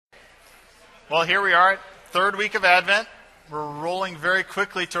Well, here we are, third week of Advent. We're rolling very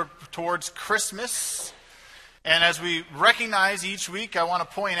quickly towards Christmas. And as we recognize each week, I want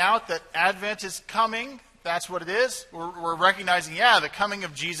to point out that Advent is coming. That's what it is. We're recognizing, the coming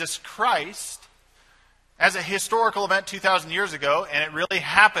of Jesus Christ as a historical event 2,000 years ago. And it really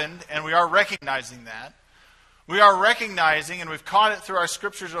happened, and we are recognizing that. We are recognizing, and we've caught it through our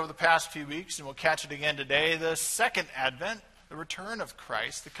scriptures over the past few weeks, and we'll catch it again today, the second Advent, the return of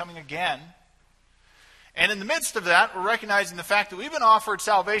Christ, the coming again. And in the midst of that, we're recognizing the fact that we've been offered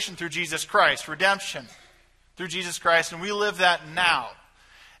salvation through Jesus Christ, redemption through Jesus Christ, and we live that now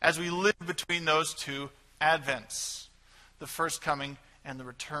as we live between those two Advents, the first coming and the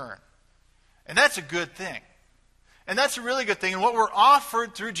return. And that's a good thing. And that's a really good thing. And what we're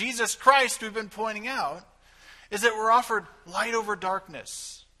offered through Jesus Christ, we've been pointing out, is that we're offered light over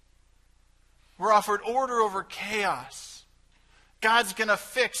darkness. We're offered order over chaos. God's going to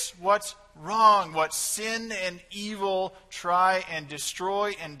fix what's wrong, what sin and evil try and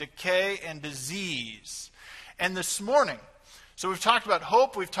destroy and decay and disease. And this morning, so we've talked about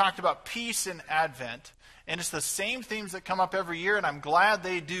hope, we've talked about peace in Advent, and it's the same themes that come up every year, and I'm glad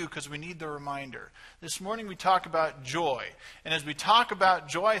they do because we need the reminder. This morning we talk about joy. And as we talk about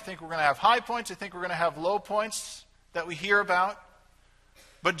joy, I think we're going to have high points, I think we're going to have low points that we hear about.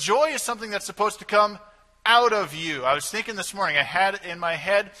 But joy is something that's supposed to come out of you. I was thinking this morning, I had it in my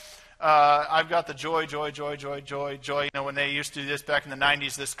head, I've got the joy. You know, when they used to do this back in the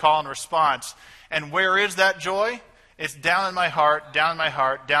 90s, this call and response. And where is that joy? It's down in my heart, down in my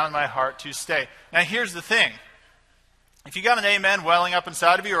heart, down in my heart to stay. Now here's the thing. If you got an amen welling up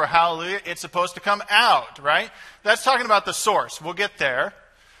inside of you or a hallelujah, it's supposed to come out, right? That's talking about the source. We'll get there.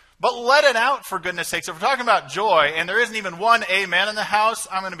 But let it out, for goodness sakes. If we're talking about joy and there isn't even one amen in the house,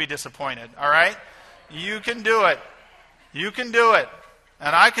 I'm going to be disappointed, all right? You can do it. You can do it.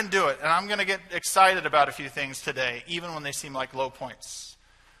 And I can do it. And I'm going to get excited about a few things today, even when they seem like low points.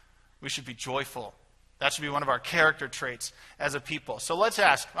 We should be joyful. That should be one of our character traits as a people. So let's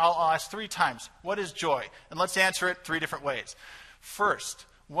ask. I'll ask 3 times. What is joy? And let's answer it 3 different ways. First,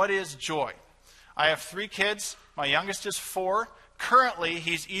 what is joy? I have 3 kids. My youngest is 4. Currently,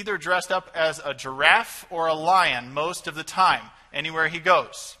 he's either dressed up as a giraffe or a lion most of the time, anywhere he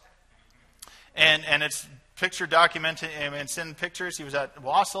goes. And it's picture documented and send pictures. He was at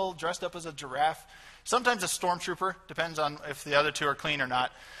Wassel dressed up as a giraffe. Sometimes a stormtrooper, depends on if the other 2 are clean or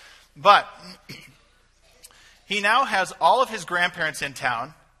not. But he now has all of his grandparents in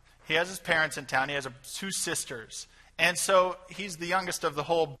town. He has his parents in town. He has 2 sisters. And so he's the youngest of the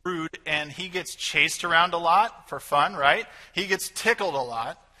whole brood, and he gets chased around a lot for fun, right? He gets tickled a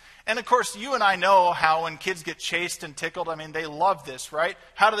lot. And of course, you and I know how when kids get chased and tickled, I mean, they love this, right?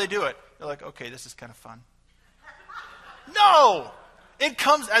 How do they do it? They're like, okay, this is kind of fun. No! It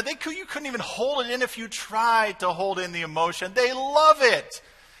comes, I think you couldn't even hold it in if you tried to hold in the emotion. They love it.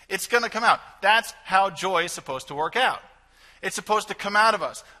 It's going to come out. That's how joy is supposed to work out. It's supposed to come out of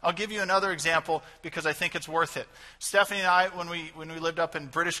us. I'll give you another example because I think it's worth it. Stephanie and I, when we lived up in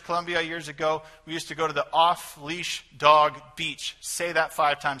British Columbia years ago, we used to go to the off-leash dog beach. Say that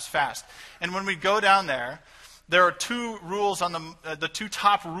 5 times fast. And when we go down there are 2 rules on the 2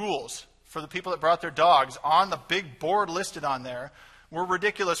 top rules for the people that brought their dogs on the big board listed on there were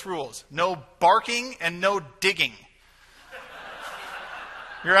ridiculous rules. No barking and no digging.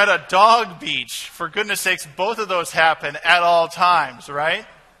 You're at a dog beach. For goodness sakes, both of those happen at all times, right?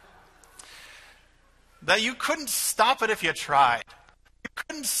 That you couldn't stop it if you tried. You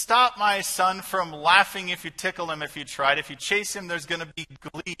couldn't stop my son from laughing if you tickle him if you tried. If you chase him, there's going to be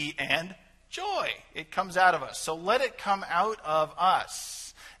glee and joy. It comes out of us. So let it come out of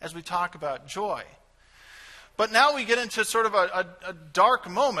us as we talk about joy. But now we get into sort of a dark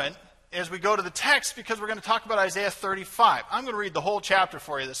moment as we go to the text, because we're going to talk about Isaiah 35. I'm going to read the whole chapter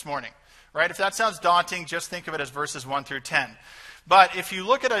for you this morning. Right? If that sounds daunting, just think of it as verses 1 through 10. But if you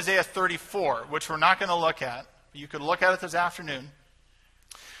look at Isaiah 34, which we're not going to look at, you could look at it this afternoon,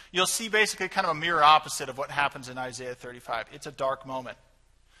 you'll see basically kind of a mirror opposite of what happens in Isaiah 35. It's a dark moment.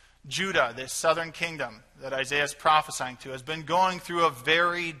 Judah, this southern kingdom that Isaiah is prophesying to, has been going through a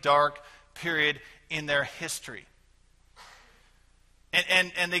very dark period in their history.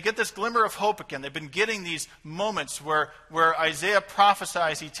 And they get this glimmer of hope again. They've been getting these moments where Isaiah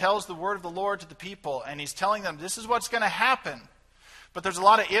prophesies. He tells the word of the Lord to the people, and he's telling them, this is what's going to happen. But there's a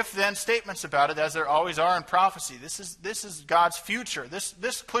lot of if-then statements about it, as there always are in prophecy. This is God's future.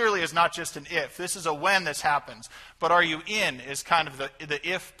 This clearly is not just an if. This is a when this happens. But are you in is kind of the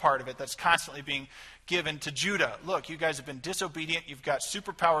if part of it that's constantly being given to Judah. Look, you guys have been disobedient. You've got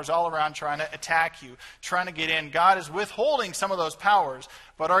superpowers all around trying to attack you, trying to get in. God is withholding some of those powers.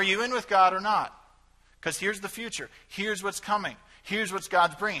 But are you in with God or not? Because here's the future. Here's what's coming. Here's what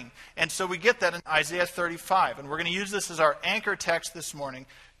God's bringing. And so we get that in Isaiah 35. And we're going to use this as our anchor text this morning.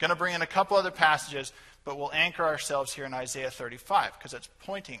 Going to bring in a couple other passages, but we'll anchor ourselves here in Isaiah 35 because it's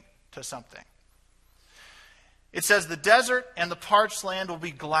pointing to something. It says, the desert and the parched land will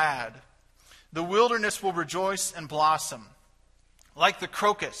be glad. The wilderness will rejoice and blossom. Like the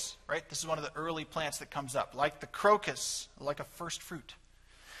crocus, right? This is one of the early plants that comes up. Like the crocus, like a first fruit.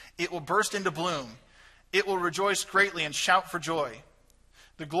 It will burst into bloom. It will rejoice greatly and shout for joy.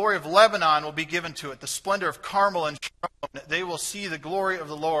 The glory of Lebanon will be given to it, the splendor of Carmel and Sharon. They will see the glory of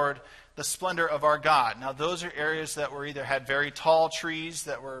the Lord, the splendor of our God. Now, those are areas that were either had very tall trees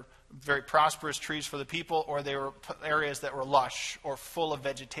that were very prosperous trees for the people, or they were areas that were lush or full of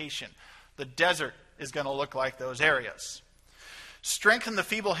vegetation. The desert is going to look like those areas. Strengthen the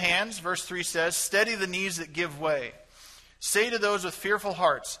feeble hands, verse 3 says, steady the knees that give way. Say to those with fearful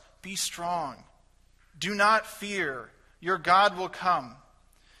hearts, be strong. Do not fear, your God will come.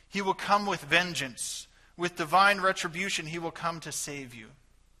 He will come with vengeance. With divine retribution, he will come to save you.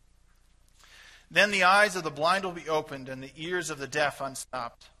 Then the eyes of the blind will be opened and the ears of the deaf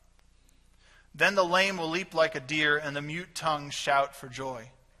unstopped. Then the lame will leap like a deer and the mute tongue shout for joy.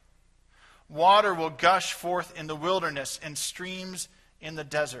 Water will gush forth in the wilderness and streams in the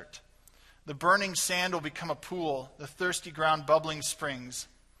desert. The burning sand will become a pool, the thirsty ground bubbling springs.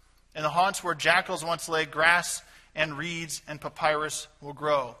 In the haunts where jackals once lay, grass and reeds and papyrus will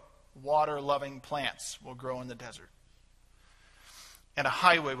grow. Water-loving plants will grow in the desert. And a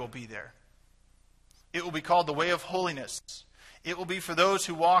highway will be there. It will be called the way of holiness. It will be for those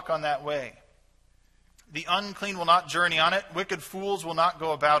who walk on that way. The unclean will not journey on it. Wicked fools will not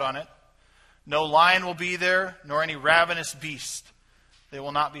go about on it. No lion will be there, nor any ravenous beast. They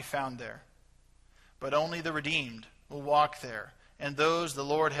will not be found there. But only the redeemed will walk there, and those the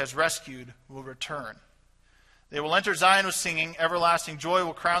Lord has rescued will return. They will enter Zion with singing. Everlasting joy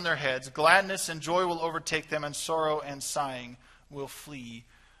will crown their heads. Gladness and joy will overtake them, and sorrow and sighing will flee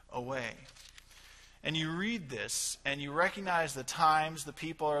away. And you read this, and you recognize the times the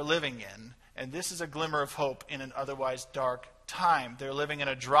people are living in, and this is a glimmer of hope in an otherwise dark time. They're living in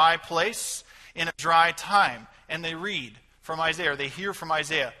a dry place, in a dry time. And they read from Isaiah, or they hear from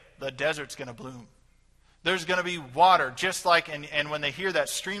Isaiah, the desert's going to bloom. There's going to be water, just like, and when they hear that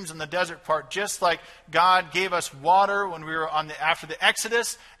streams in the desert part, just like God gave us water when we were after the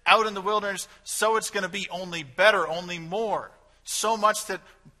Exodus, out in the wilderness, so it's going to be only better, only more. So much that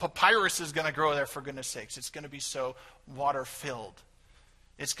papyrus is going to grow there, for goodness sakes. It's going to be so water-filled.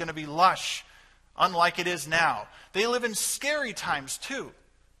 It's going to be lush, unlike it is now. They live in scary times, too.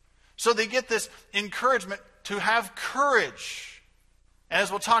 So they get this encouragement to have courage. And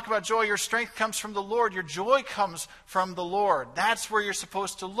as we'll talk about joy, your strength comes from the Lord. Your joy comes from the Lord. That's where you're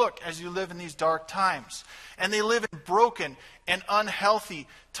supposed to look as you live in these dark times. And they live in broken and unhealthy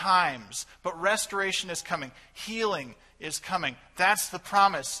times. But restoration is coming. Healing is coming. That's the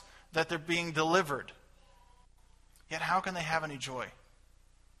promise that they're being delivered. Yet how can they have any joy?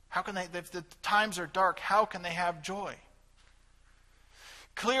 How can they, if the times are dark, how can they have joy?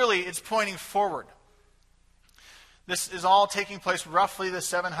 Clearly, it's pointing forward. This is all taking place roughly the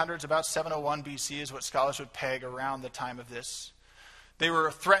 700s, about 701 BC is what scholars would peg around the time of this. They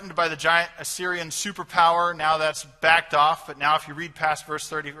were threatened by the giant Assyrian superpower. Now that's backed off, but now if you read past verse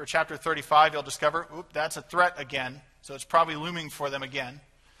 30 or chapter 35, you'll discover, that's a threat again. So it's probably looming for them again.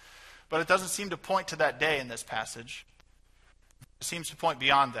 But it doesn't seem to point to that day in this passage. It seems to point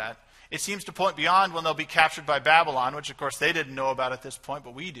beyond that. It seems to point beyond when they'll be captured by Babylon, which of course they didn't know about at this point,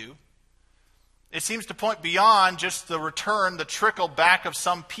 but we do. It seems to point beyond just the return, the trickle back of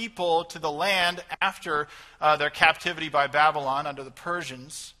some people to the land after their captivity by Babylon under the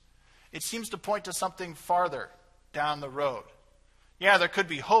Persians. It seems to point to something farther down the road. Yeah, there could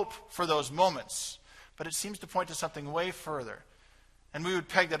be hope for those moments, but it seems to point to something way further. And we would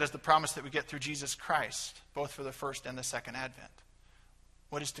peg that as the promise that we get through Jesus Christ, both for the first and the second advent.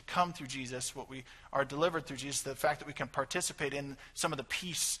 What is to come through Jesus, what we are delivered through Jesus, the fact that we can participate in some of the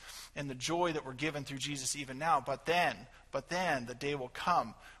peace and the joy that we're given through Jesus even now. But then the day will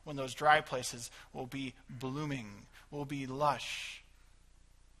come when those dry places will be blooming, will be lush,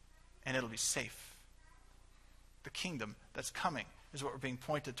 and it'll be safe. The kingdom that's coming is what we're being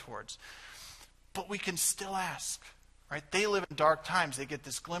pointed towards. But we can still ask, right? They live in dark times. They get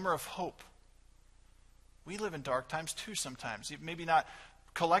this glimmer of hope. We live in dark times too sometimes. Maybe not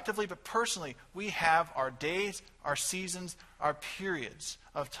collectively, but personally, we have our days, our seasons, our periods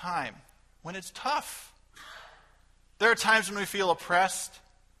of time when it's tough. There are times when we feel oppressed.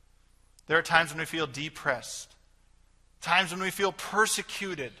 There are times when we feel depressed. Times when we feel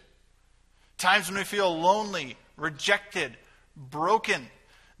persecuted. Times when we feel lonely, rejected, broken.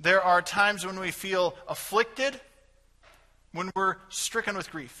 There are times when we feel afflicted, when we're stricken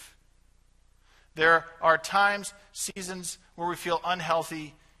with grief. There are times, seasons, where we feel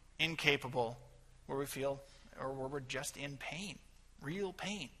unhealthy, incapable, where we feel, or where we're just in pain, real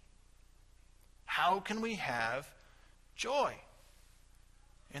pain. How can we have joy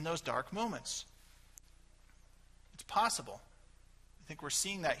in those dark moments? It's possible. I think we're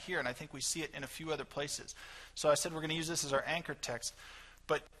seeing that here, and I think we see it in a few other places. So I said we're going to use this as our anchor text.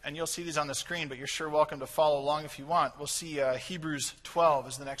 And you'll see these on the screen, but you're sure welcome to follow along if you want. We'll see Hebrews 12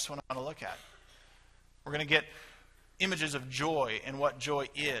 is the next one I want to look at. We're going to get images of joy and what joy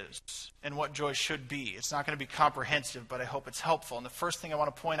is and what joy should be. It's not going to be comprehensive, but I hope it's helpful. And the first thing I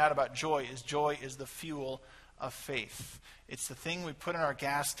want to point out about joy is the fuel of faith. It's the thing we put in our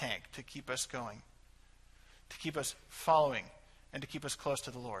gas tank to keep us going, to keep us following, and to keep us close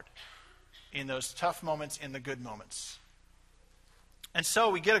to the Lord in those tough moments, in the good moments. And so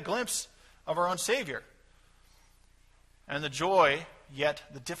we get a glimpse of our own Savior and the joy, yet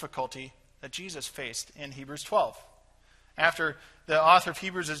the difficulty that Jesus faced in Hebrews 12. After the author of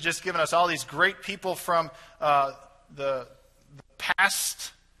Hebrews has just given us all these great people from the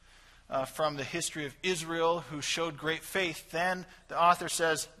past, from the history of Israel who showed great faith, then the author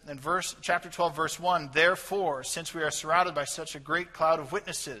says in chapter 12, verse 1, "Therefore, since we are surrounded by such a great cloud of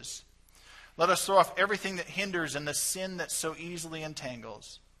witnesses, let us throw off everything that hinders and the sin that so easily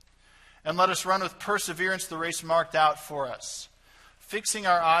entangles. And let us run with perseverance the race marked out for us, fixing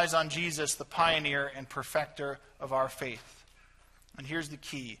our eyes on Jesus, the pioneer and perfecter of our faith." And here's the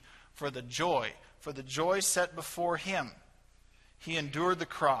key. For the joy set before him, he endured the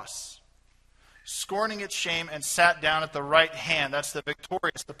cross, scorning its shame, and sat down at the right hand, that's the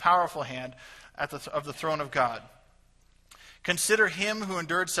victorious, the powerful hand, of the throne of God. Consider him who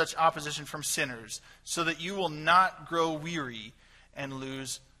endured such opposition from sinners, so that you will not grow weary and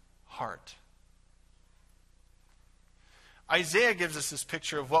lose heart. Isaiah gives us this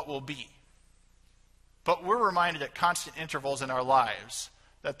picture of what will be. But we're reminded at constant intervals in our lives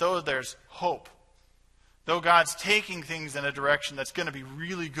that though there's hope, though God's taking things in a direction that's going to be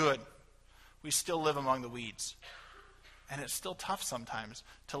really good, we still live among the weeds. And it's still tough sometimes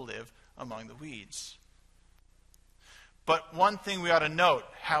to live among the weeds. But one thing we ought to note,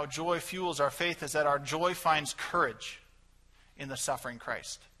 how joy fuels our faith, is that our joy finds courage in the suffering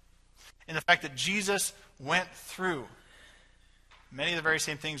Christ. In the fact that Jesus went through many of the very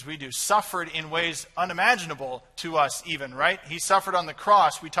same things we do, suffered in ways unimaginable to us even, right? He suffered on the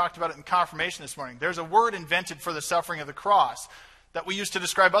cross. We talked about it in confirmation this morning. There's a word invented for the suffering of the cross that we use to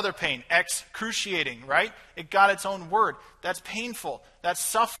describe other pain, excruciating, right? It got its own word. That's painful. That's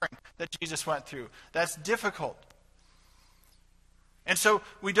suffering that Jesus went through. That's difficult. And so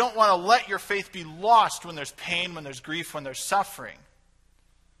we don't want to let your faith be lost when there's pain, when there's grief, when there's suffering.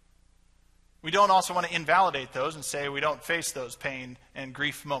 We don't also want to invalidate those and say we don't face those pain and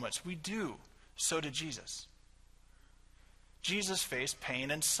grief moments. We do. So did Jesus. Jesus faced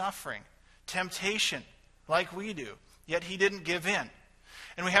pain and suffering, temptation, like we do. Yet he didn't give in.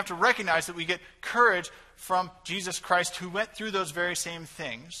 And we have to recognize that we get courage from Jesus Christ, who went through those very same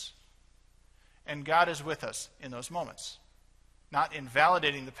things. And God is with us in those moments. Not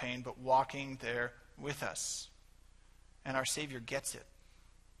invalidating the pain, but walking there with us. And our Savior gets it.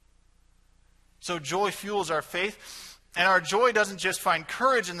 So joy fuels our faith. And our joy doesn't just find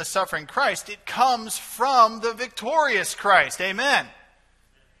courage in the suffering Christ. It comes from the victorious Christ. Amen.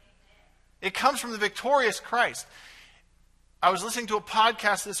 It comes from the victorious Christ. I was listening to a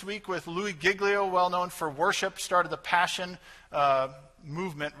podcast this week with Louis Giglio, well known for worship, started the Passion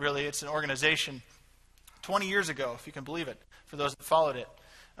movement, really. It's an organization 20 years ago, if you can believe it, for those that followed it.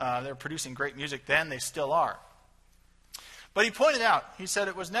 They were producing great music then. They still are. But he pointed out, he said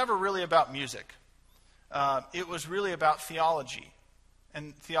it was never really about music. It was really about theology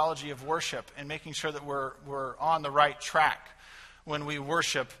and theology of worship and making sure that we're on the right track when we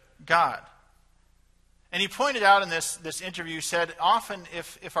worship God. And he pointed out in this interview, said often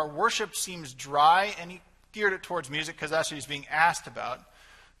if our worship seems dry, and he geared it towards music because that's what he's being asked about,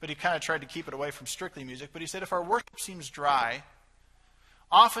 but he kind of tried to keep it away from strictly music. But he said if our worship seems dry,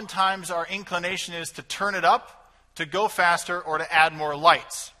 oftentimes our inclination is to turn it up, to go faster, or to add more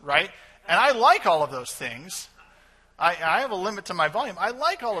lights, right? And I like all of those things. I have a limit to my volume. I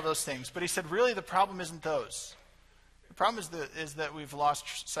like all of those things. But he said, really, the problem isn't those. The problem is that we've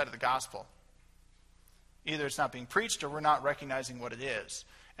lost sight of the gospel. Either it's not being preached or we're not recognizing what it is.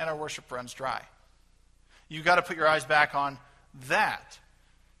 and our worship runs dry. You've got to put your eyes back on that.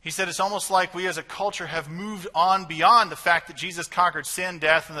 He said it's almost like we as a culture have moved on beyond the fact that Jesus conquered sin,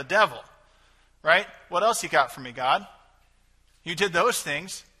 death, and the devil. Right? What else you got for me, God? You did those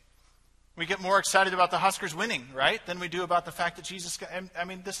things. We get more excited about the Huskers winning, right, than we do about the fact that Jesus... I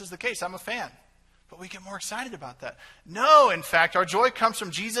mean, this is the case. I'm a fan. But we get more excited about that. No, in fact, our joy comes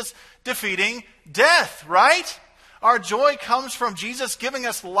from Jesus defeating death, right? Our joy comes from Jesus giving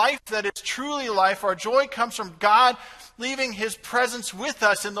us life that is truly life. Our joy comes from God leaving his presence with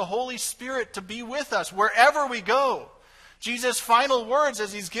us in the Holy Spirit to be with us wherever we go. Jesus' final words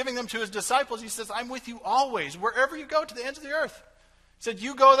as he's giving them to his disciples, he says, I'm with you always, wherever you go, to the ends of the earth. He said,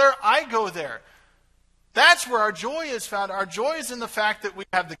 you go there, I go there. That's where our joy is found. Our joy is in the fact that we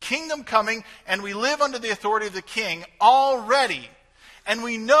have the kingdom coming and we live under the authority of the king already. And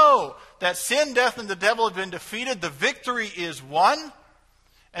we know that sin, death, and the devil have been defeated. The victory is won.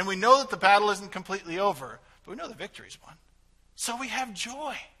 And we know that the battle isn't completely over. But we know the victory is won. So we have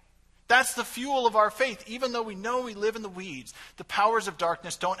joy. That's the fuel of our faith. Even though we know we live in the weeds, the powers of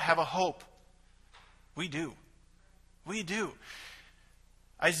darkness don't have a hope. We do. We do.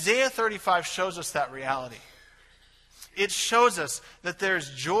 Isaiah 35 shows us that reality. It shows us that there's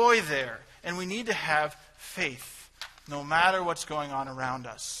joy there, and we need to have faith no matter what's going on around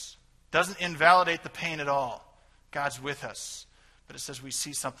us. Doesn't invalidate the pain at all. God's with us. But it says we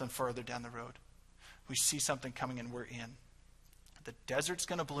see something further down the road. We see something coming and we're in. The desert's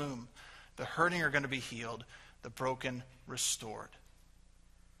going to bloom. The hurting are going to be healed. The broken restored.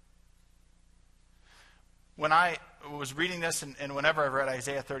 When I was reading this, and whenever I've read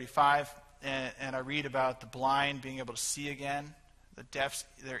Isaiah 35, and I read about the blind being able to see again, the deaf,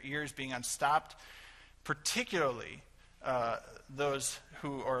 their ears being unstopped, particularly those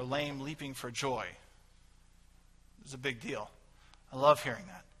who are lame leaping for joy, it's a big deal. I love hearing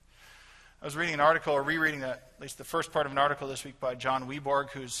that. I was reading an article, or rereading at least the first part of an article this week by John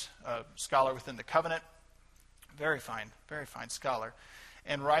Weborg, who's a scholar within the Covenant. Very fine scholar.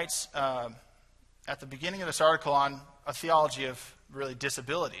 And writes at the beginning of this article on a theology of really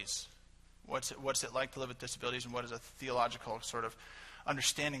disabilities. What's it like to live with disabilities, and what is a theological sort of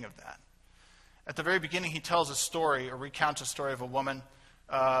understanding of that? At the very beginning, he tells a story, or recounts a story of a woman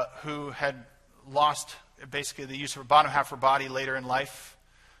who had lost basically the use of her bottom half of her body later in life.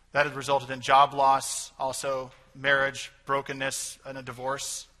 That had resulted in job loss, also marriage, brokenness, and a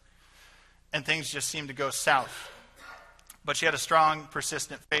divorce. And things just seemed to go south. But she had a strong,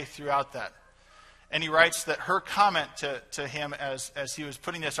 persistent faith throughout that. And he writes that her comment to him as he was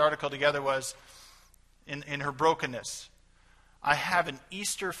putting this article together was, in her brokenness, I have an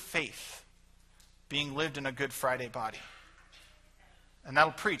Easter faith being lived in a Good Friday body. And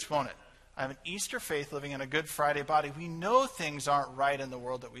that'll preach, won't it? I have an Easter faith living in a Good Friday body. We know things aren't right in the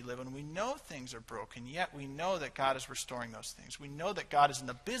world that we live in. We know things are broken, yet we know that God is restoring those things. We know that God is in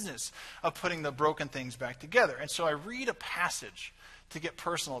the business of putting the broken things back together. And so I read a passage to get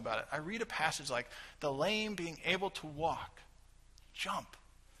personal about it. I read a passage like, the lame being able to walk, jump.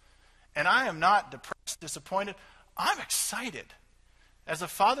 And I am not depressed, disappointed. I'm excited. As a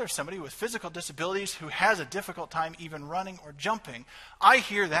father of somebody with physical disabilities who has a difficult time even running or jumping, I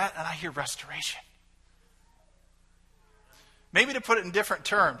hear that and I hear restoration. Maybe to put it in different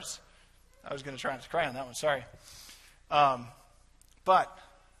terms. I was going to try not to cry on that one, sorry. But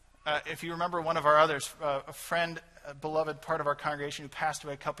if you remember one of our others, a friend, a beloved part of our congregation who passed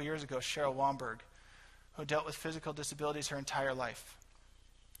away a couple years ago, Cheryl Womberg, who dealt with physical disabilities her entire life.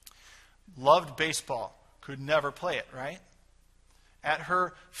 Loved baseball, could never play it, right? At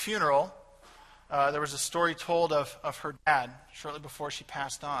her funeral, there was a story told of her dad shortly before she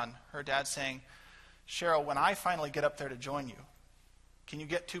passed on. Her dad saying, Cheryl, when I finally get up there to join you, can you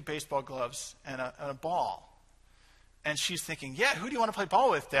get 2 baseball gloves and a ball? And she's thinking, yeah, who do you want to play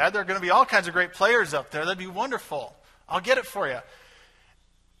ball with, Dad? There are going to be all kinds of great players up there. That'd be wonderful. I'll get it for you.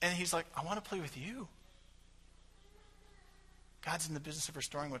 And he's like, I want to play with you. God's in the business of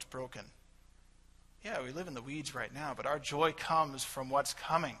restoring what's broken. Yeah, we live in the weeds right now, but our joy comes from what's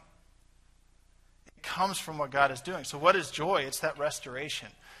coming. It comes from what God is doing. So what is joy? It's that restoration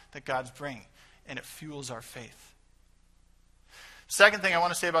that God's bringing, and it fuels our faith. Second thing I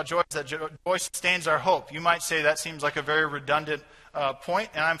want to say about joy is that joy sustains our hope. You might say that seems like a very redundant point,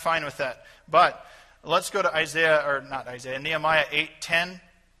 and I'm fine with that. But let's go to Nehemiah 8:10.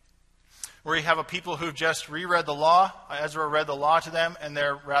 Where you have a people who've just reread the law. Ezra read the law to them, and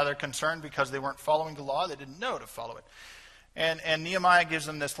they're rather concerned because they weren't following the law. They didn't know to follow it. And Nehemiah gives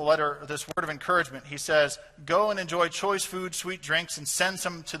them this word of encouragement. He says, go and enjoy choice food, sweet drinks, and send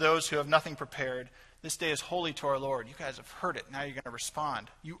some to those who have nothing prepared. This day is holy to our Lord. You guys have heard it. Now you're going to respond.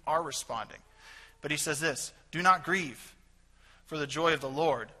 You are responding. But he says this, do not grieve, for the joy of the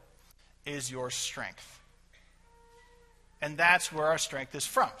Lord is your strength. And that's where our strength is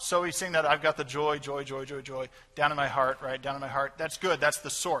from. So we sing that, I've got the joy, joy, joy, joy, joy, down in my heart, right? Down in my heart. That's good. That's the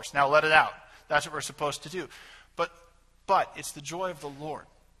source. Now let it out. That's what we're supposed to do. But it's the joy of the Lord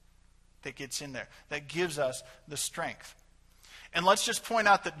that gets in there, that gives us the strength. And let's just point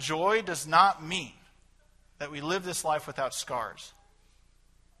out that joy does not mean that we live this life without scars.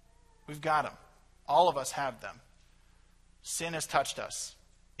 We've got them. All of us have them. Sin has touched us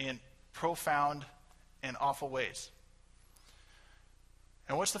in profound and awful ways.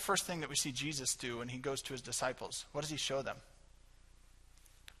 And what's the first thing that we see Jesus do when he goes to his disciples? What does he show them?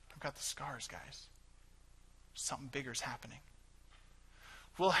 I've got the scars, guys. Something bigger is happening.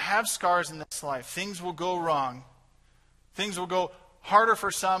 We'll have scars in this life. Things will go wrong. Things will go harder for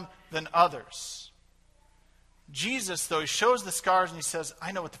some than others. Jesus, though, he shows the scars and he says,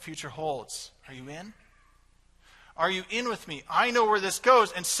 I know what the future holds. Are you in? Are you in with me? I know where this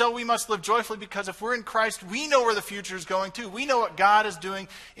goes, and so we must live joyfully, because if we're in Christ, we know where the future is going to. We know what God is doing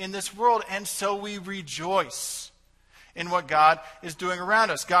in this world, and so we rejoice in what God is doing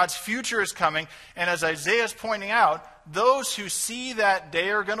around us. God's future is coming, and as Isaiah is pointing out, those who see that day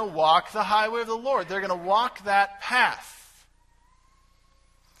are going to walk the highway of the Lord. They're going to walk that path.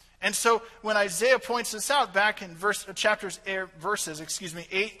 And so when Isaiah points this out back in verses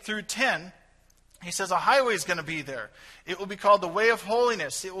 8 through 10, he says a highway is going to be there. It will be called the way of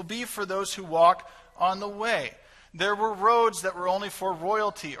holiness. It will be for those who walk on the way. There were roads that were only for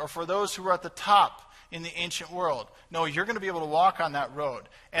royalty or for those who were at the top in the ancient world. No, you're going to be able to walk on that road.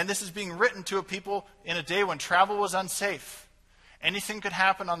 And this is being written to a people in a day when travel was unsafe. Anything could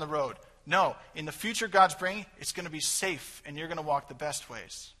happen on the road. No, in the future God's bringing, it's going to be safe, and you're going to walk the best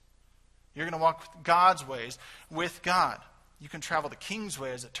ways. You're going to walk God's ways with God. You can travel the King's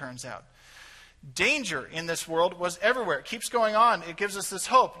way, as it turns out. Danger in this world was everywhere. It keeps going on. It gives us this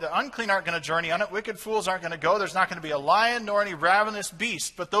hope. The unclean aren't going to journey on it. Wicked fools aren't going to go. There's not going to be a lion nor any ravenous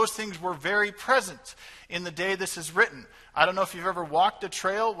beast. But those things were very present in the day this is written. I don't know if you've ever walked a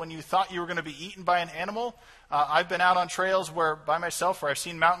trail when you thought you were going to be eaten by an animal. I've been out on trails by myself where I've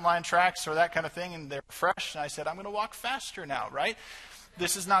seen mountain lion tracks or that kind of thing, and they're fresh. And I said, I'm going to walk faster now, right?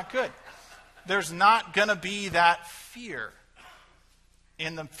 This is not good. There's not going to be that fear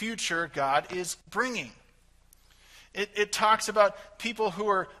in the future God is bringing. It talks about people who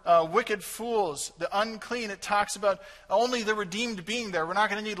are wicked fools, the unclean. It talks about only the redeemed being there. We're not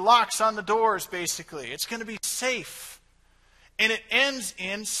going to need locks on the doors, basically. It's going to be safe. And it ends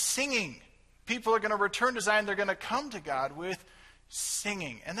in singing. People are going to return to Zion. They're going to come to God with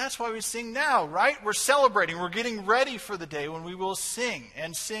singing. And that's why we sing now, right? We're celebrating. We're getting ready for the day when we will sing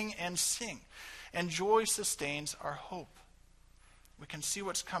and sing and sing. And joy sustains our hope. We can see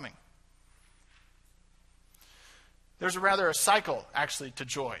what's coming. There's a cycle, actually, to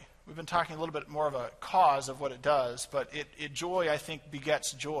joy. We've been talking a little bit more of a cause of what it does, but joy, I think,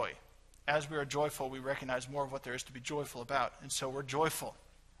 begets joy. As we are joyful, we recognize more of what there is to be joyful about, and so we're joyful.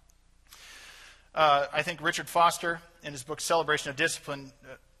 I think Richard Foster, in his book Celebration of Discipline,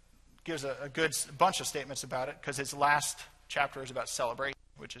 gives a good bunch of statements about it, because his last chapter is about celebration,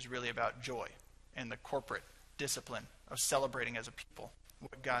 which is really about joy and the corporate discipline of celebrating as a people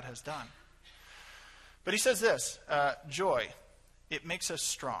what God has done. But he says this, joy, it makes us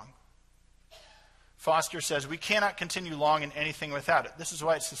strong. Foster says, we cannot continue long in anything without it. This is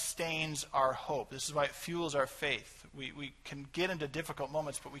why it sustains our hope. This is why it fuels our faith. We can get into difficult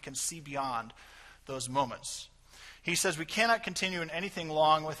moments, but we can see beyond those moments. He says we cannot continue in anything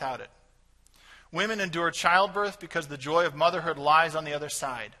long without it. Women endure childbirth because the joy of motherhood lies on the other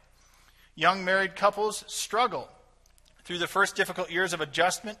side. Young married couples struggle through the first difficult years of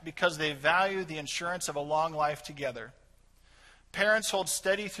adjustment because they value the insurance of a long life together. Parents hold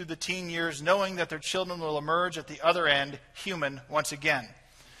steady through the teen years, knowing that their children will emerge at the other end human once again.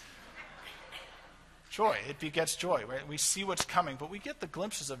 Joy, it begets joy, right? We see what's coming, but we get the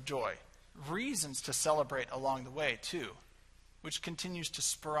glimpses of joy, reasons to celebrate along the way too, which continues to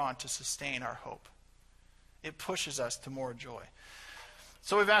spur on, to sustain our hope. It pushes us to more joy.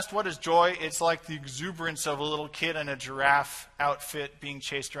 So we've asked, what is joy? It's like the exuberance of a little kid in a giraffe outfit being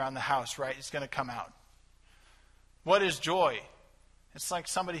chased around the house, right? It's going to come out. What is joy? It's like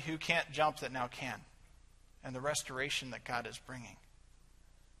somebody who can't jump that now can, and the restoration that God is bringing.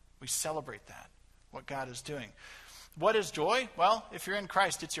 We celebrate that, what God is doing. What is joy? Well, if you're in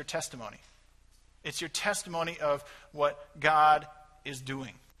Christ, it's your testimony. It's your testimony of what God is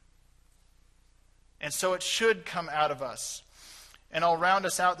doing. And so it should come out of us. And I'll round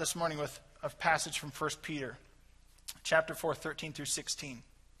us out this morning with a passage from 1 Peter, chapter 4, 13 through 16.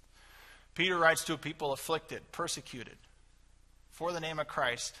 Peter writes to a people afflicted, persecuted, for the name of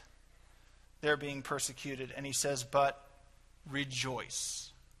Christ. They're being persecuted, and he says, but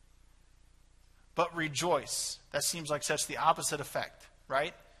rejoice. But rejoice. That seems like such the opposite effect,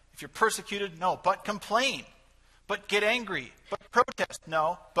 right? If you're persecuted, no, but complain. But get angry. But protest.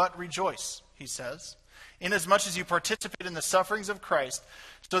 No, but rejoice, he says. Inasmuch as you participate in the sufferings of Christ,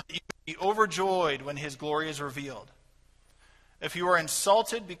 so that you may be overjoyed when his glory is revealed. If you are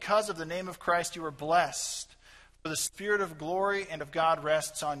insulted because of the name of Christ, you are blessed, for the Spirit of glory and of God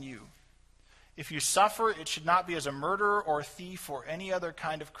rests on you. If you suffer, it should not be as a murderer or a thief or any other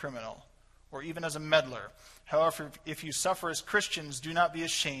kind of criminal, or even as a meddler. However, if you suffer as Christians, do not be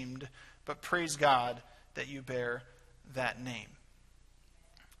ashamed, but praise God that you bear that name.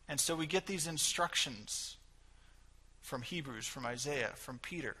 And so we get these instructions from Hebrews, from Isaiah, from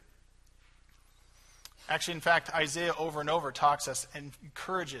Peter. Actually, in fact, Isaiah over and over talks us and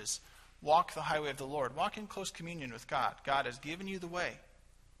encourages, walk the highway of the Lord. Walk in close communion with God. God has given you the way.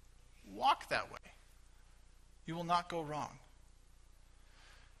 Walk that way. You will not go wrong.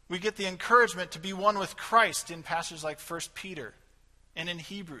 We get the encouragement to be one with Christ in passages like 1 Peter and in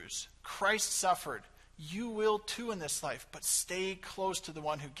Hebrews. Christ suffered. You will too in this life, but stay close to the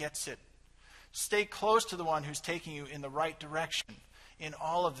one who gets it. Stay close to the one who's taking you in the right direction in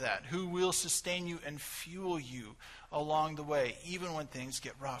all of that, who will sustain you and fuel you along the way, even when things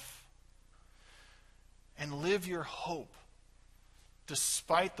get rough. And live your hope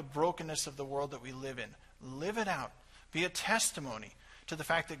despite the brokenness of the world that we live in. Live it out. Be a testimony to the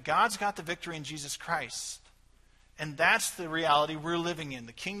fact that God's got the victory in Jesus Christ. And that's the reality we're living in.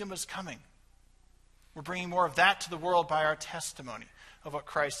 The kingdom is coming. We're bringing more of that to the world by our testimony of what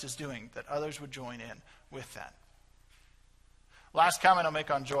Christ is doing, that others would join in with that. Last comment I'll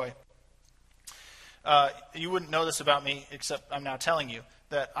make on joy. You wouldn't know this about me, except I'm now telling you,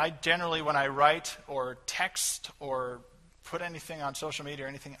 that I generally, when I write or text or put anything on social media or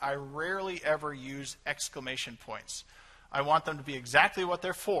anything, I rarely ever use exclamation points. I want them to be exactly what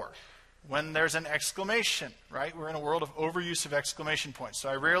they're for. When there's an exclamation, right? We're in a world of overuse of exclamation points, so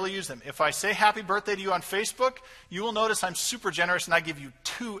I rarely use them. If I say happy birthday to you on Facebook, you will notice I'm super generous and I give you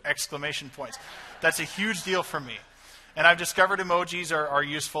 2 exclamation points. That's a huge deal for me. And I've discovered emojis are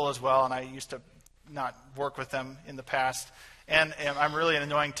useful as well, and I used to not work with them in the past. And I'm really an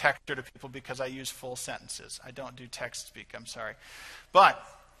annoying texter to people because I use full sentences. I don't do text speak, I'm sorry. But,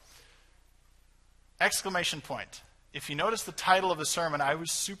 exclamation point. If you notice the title of the sermon, I was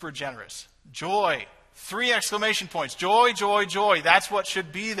super generous. Joy. 3 exclamation points. Joy, joy, joy. That's what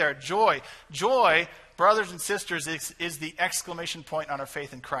should be there. Joy. Joy, brothers and sisters, is the exclamation point on our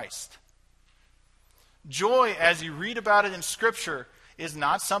faith in Christ. Joy, as you read about it in Scripture, is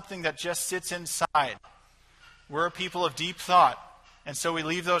not something that just sits inside. We're a people of deep thought, and so we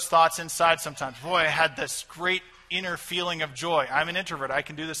leave those thoughts inside sometimes. Boy, I had this great inner feeling of joy. I'm an introvert. I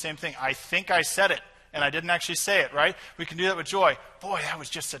can do the same thing. I think I said it, and I didn't actually say it, right? We can do that with joy. Boy, that was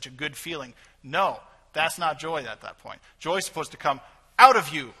just such a good feeling. No, that's not joy at that point. Joy is supposed to come out of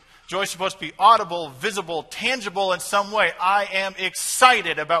you. Joy is supposed to be audible, visible, tangible in some way. I am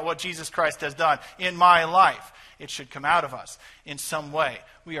excited about what Jesus Christ has done in my life. It should come out of us in some way.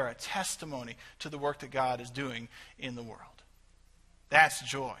 We are a testimony to the work that God is doing in the world. That's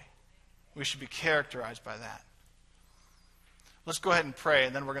joy. We should be characterized by that. Let's go ahead and pray,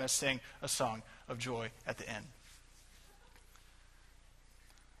 and then we're going to sing a song of joy at the end.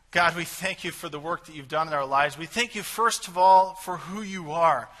 God, we thank you for the work that you've done in our lives. We thank you, first of all, for who you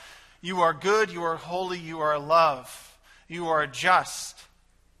are. You are good, you are holy, you are love, you are just,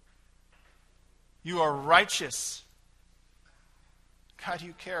 you are righteous. God,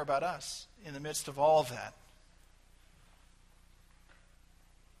 you care about us in the midst of all that.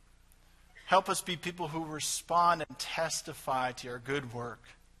 Help us be people who respond and testify to your good work,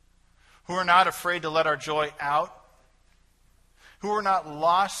 who are not afraid to let our joy out, who are not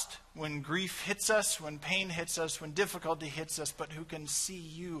lost when grief hits us, when pain hits us, when difficulty hits us, but who can see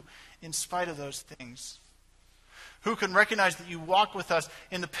you in spite of those things. Who can recognize that you walk with us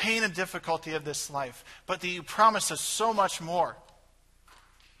in the pain and difficulty of this life, but that you promise us so much more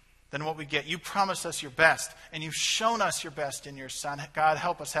than what we get. You promise us your best, and you've shown us your best in your Son. God,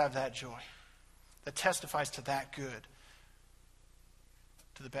 help us have that joy that testifies to that good,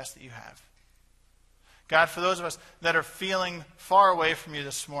 to the best that you have. God, for those of us that are feeling far away from you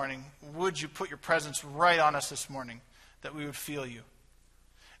this morning, would you put your presence right on us this morning, that we would feel you,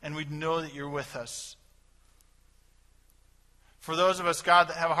 and we'd know that you're with us. For those of us, God,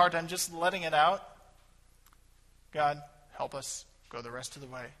 that have a hard time just letting it out, God, help us go the rest of the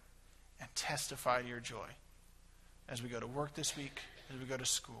way and testify to your joy as we go to work this week, as we go to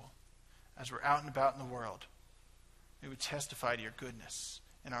school, as we're out and about in the world. May we testify to your goodness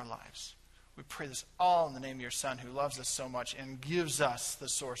in our lives. We pray this all in the name of your Son, who loves us so much and gives us the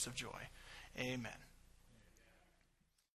source of joy. Amen.